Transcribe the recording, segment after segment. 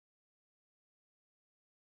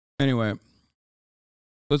Anyway,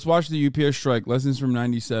 let's watch the UPS strike, lessons from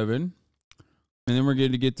 97. And then we're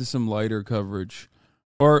going to get to some lighter coverage.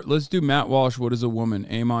 Or let's do Matt Walsh, What is a Woman?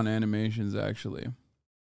 Aamon Animations, actually.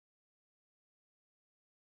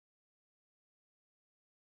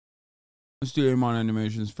 Let's do Aamon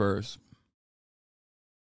Animations first.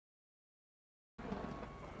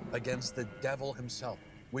 Against the devil himself.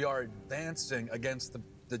 We are advancing against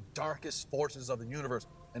the darkest forces of the universe.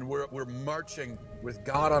 And we're marching with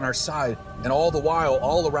God on our side. And all the while,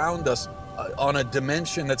 all around us, on a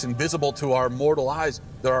dimension that's invisible to our mortal eyes,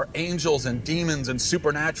 there are angels and demons and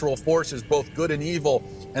supernatural forces, both good and evil.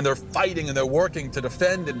 And they're fighting and they're working to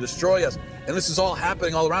defend and destroy us. And this is all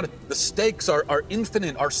happening all around us. The stakes are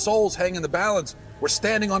infinite. Our souls hang in the balance. We're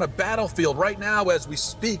standing on a battlefield right now as we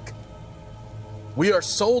speak. We are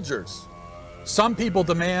soldiers. Some people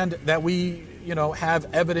demand that we, have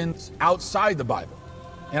evidence outside the Bible.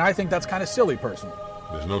 And I think that's kind of silly, personally.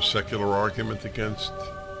 There's no secular argument against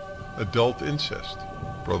adult incest.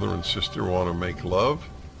 Brother and sister want to make love.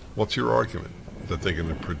 What's your argument? That they're going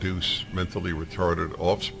to produce mentally retarded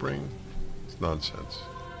offspring? It's nonsense.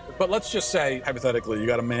 But let's just say, hypothetically, you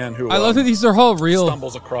got a man who I love that these are all real.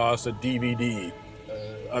 Stumbles across a DVD,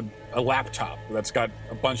 a laptop that's got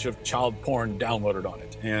a bunch of child porn downloaded on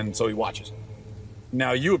it, and so he watches it.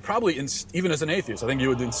 Now, you would probably, even as an atheist, I think you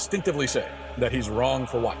would instinctively say that he's wrong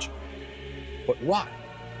for watching. But why?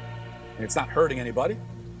 It's not hurting anybody.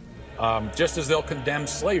 Just as they'll condemn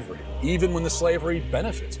slavery, even when the slavery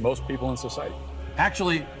benefits most people in society.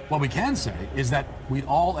 Actually, what we can say is that we'd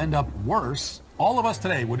all end up worse. All of us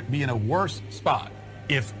today would be in a worse spot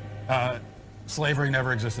if slavery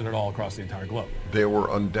never existed at all across the entire globe. There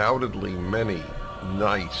were undoubtedly many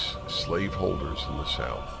nice slaveholders in the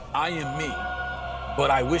South. I am me, but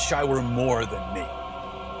I wish I were more than me.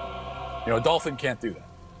 A dolphin can't do that.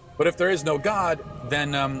 But if there is no God,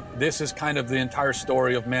 then this is kind of the entire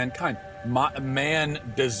story of mankind.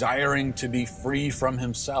 Man desiring to be free from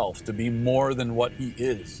himself, to be more than what he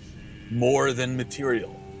is, more than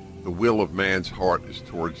material. The will of man's heart is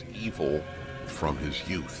towards evil from his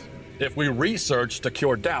youth. If we research to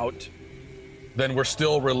cure doubt, then we're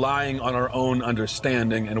still relying on our own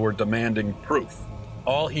understanding and we're demanding proof.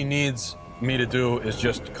 All he needs me to do is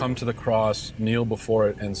just come to the cross, kneel before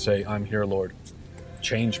it, and say, I'm here, Lord.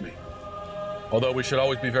 Change me. Although we should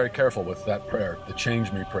always be very careful with that prayer, the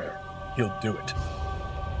change me prayer. He'll do it.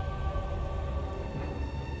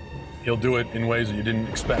 He'll do it in ways that you didn't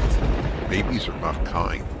expect. Babies are not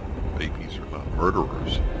kind. Babies are not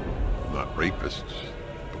murderers, not rapists,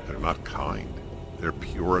 but they're not kind. They're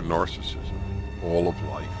pure narcissism. All of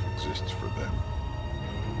life exists for them.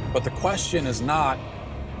 But the question is not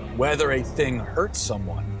whether a thing hurts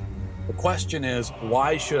someone. The question is,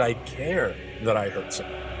 why should I care that I hurt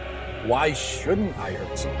someone? Why shouldn't I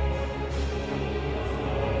hurt someone?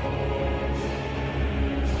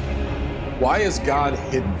 Why is God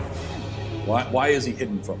hidden? Why is he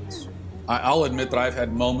hidden from us? I'll admit that I've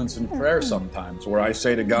had moments in prayer sometimes where I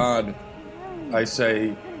say to God,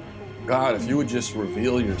 God, if you would just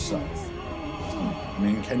reveal yourself.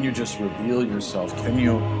 Can you just reveal yourself? Can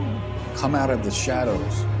you come out of the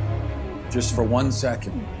shadows just for 1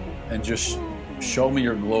 second and just show me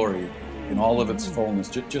your glory in all of its fullness,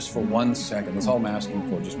 just for 1 second. That's all I'm asking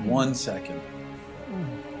for, just 1 second.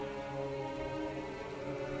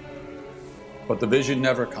 But the vision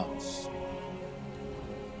never comes.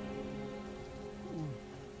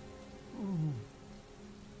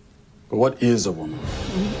 But what is a woman?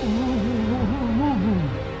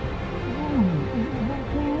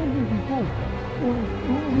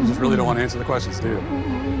 You just really don't want to answer the questions, do you?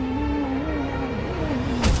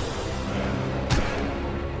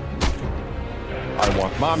 I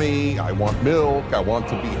want mommy, I want milk, I want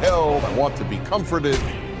to be held, I want to be comforted.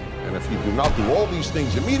 And if you do not do all these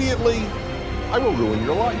things immediately, I will ruin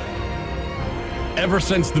your life. Ever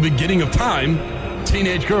since the beginning of time,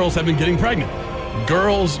 teenage girls have been getting pregnant.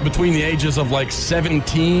 Girls between the ages of like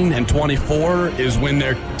 17 and 24 is when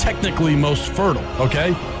they're technically most fertile,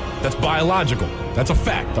 okay? That's biological. That's a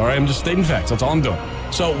fact, all right? I'm just stating facts. That's all I'm doing.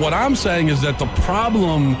 So what I'm saying is that the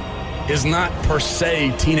problem is not per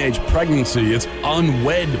se teenage pregnancy. It's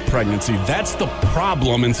unwed pregnancy. That's the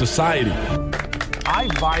problem in society. I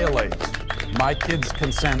violate my kids'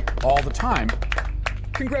 consent all the time.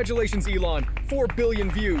 Congratulations, Elon. 4 billion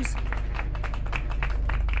views.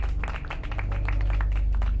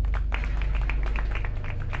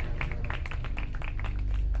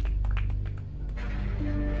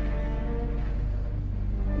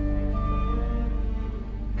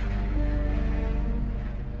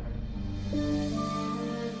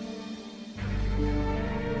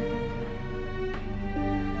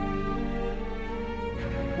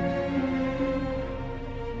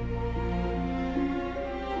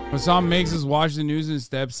 Hassan makes us watch the news and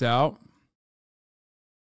steps out.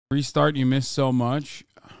 Restart, you missed so much.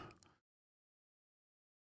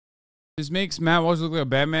 This makes Matt Walsh look like a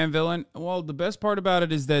Batman villain. Well, the best part about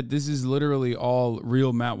it is that this is literally all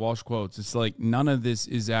real Matt Walsh quotes. It's like none of this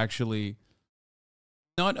is actually,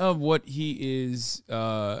 none of what he is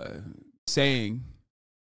saying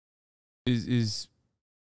is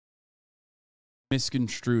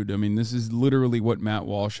misconstrued. I mean, this is literally what Matt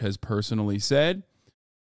Walsh has personally said.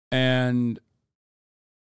 And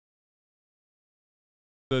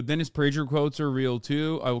the Dennis Prager quotes are real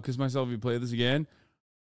too. I will kiss myself if you play this again.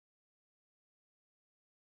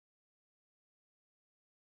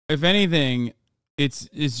 If anything, it's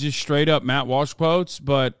just straight up Matt Walsh quotes,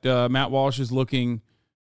 but Matt Walsh is looking,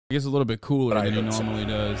 I guess, a little bit cooler than he normally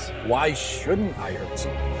does. Why shouldn't I hurt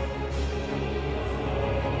someone?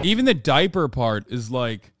 Even the diaper part is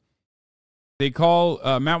like, they call,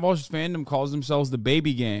 Matt Walsh's fandom calls themselves the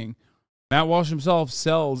baby gang. Matt Walsh himself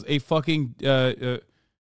sells a fucking, a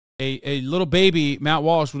little baby, Matt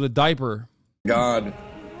Walsh, with a diaper. God,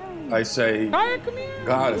 I say,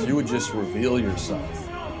 God, if you would just reveal yourself.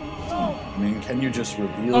 I mean, can you just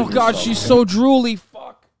reveal yourself? Oh, God, she's so drooly.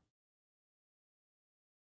 Fuck.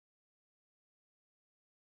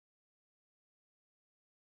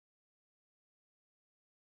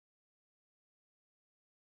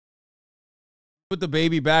 Put the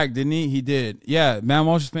baby back, didn't he? He did. Yeah, Matt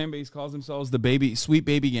Walsh's fan base calls themselves the baby, sweet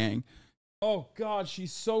baby gang. Oh, God,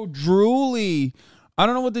 she's so drooly. I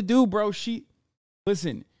don't know what to do, bro.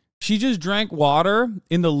 Listen, she just drank water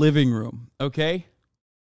in the living room, okay?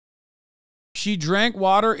 She drank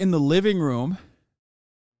water in the living room,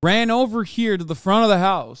 ran over here to the front of the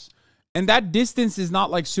house, and that distance is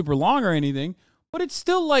not like super long or anything, but it's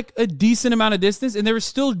still like a decent amount of distance, and there is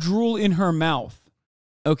still drool in her mouth,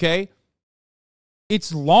 okay?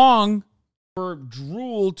 It's long for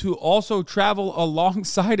drool to also travel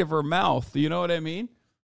alongside of her mouth. You know what I mean?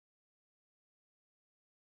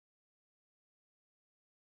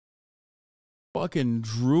 Fucking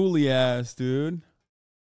drooly ass, dude.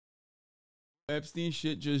 Epstein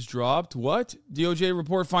shit just dropped. What? DOJ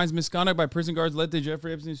report finds misconduct by prison guards led to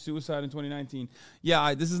Jeffrey Epstein's suicide in 2019.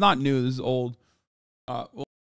 Yeah, this is not new. This is old.